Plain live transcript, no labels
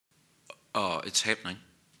Oh, it's happening.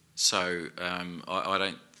 So I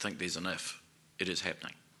don't think there's an if. It is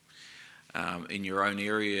happening. In your own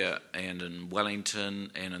area and in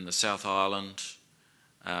Wellington and in the South Island,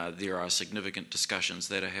 there are significant discussions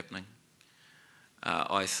that are happening.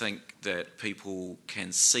 I think that people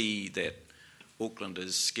can see that Auckland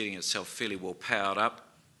is getting itself fairly well powered up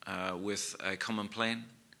with a common plan.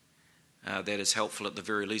 That is helpful at the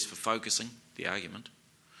very least for focusing the argument.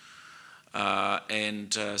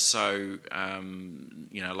 So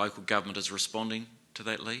local government is responding to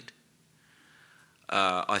that lead.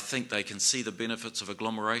 I think they can see the benefits of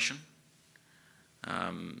agglomeration.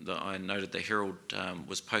 I noted the Herald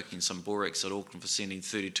was poking some borax at Auckland for sending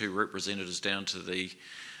 32 representatives down to the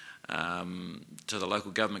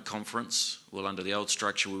local government conference. Well, under the old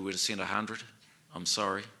structure, we would have sent 100. I'm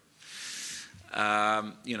sorry.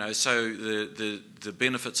 So the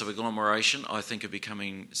benefits of agglomeration, I think, are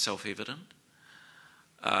becoming self-evident.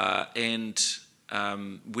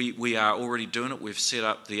 We are already doing it. We've set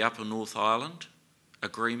up the Upper North Island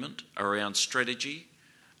agreement around strategy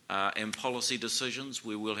and policy decisions.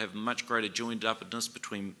 We will have much greater joined-upness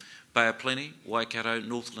between Bay of Plenty, Waikato,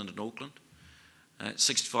 Northland and Auckland.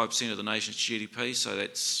 65% of the nation's GDP, so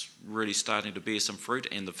that's really starting to bear some fruit.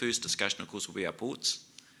 And the first discussion, of course, will be our ports.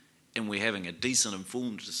 And we're having a decent,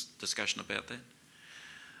 informed discussion about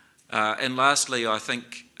that. And lastly, I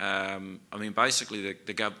think, basically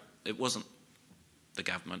it wasn't the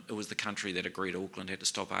government, it was the country that agreed Auckland had to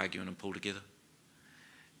stop arguing and pull together.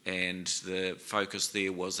 And the focus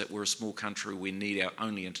there was that we're a small country, we need our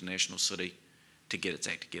only international city to get its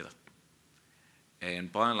act together.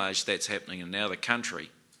 And by and large, that's happening. And now the country,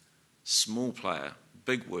 small player,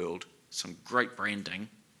 big world, some great branding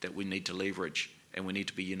that we need to leverage, and we need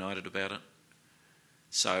to be united about it.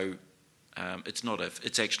 So it's not if,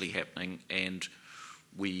 it's actually happening, and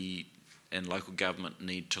we and local government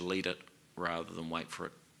need to lead it rather than wait for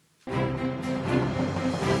it.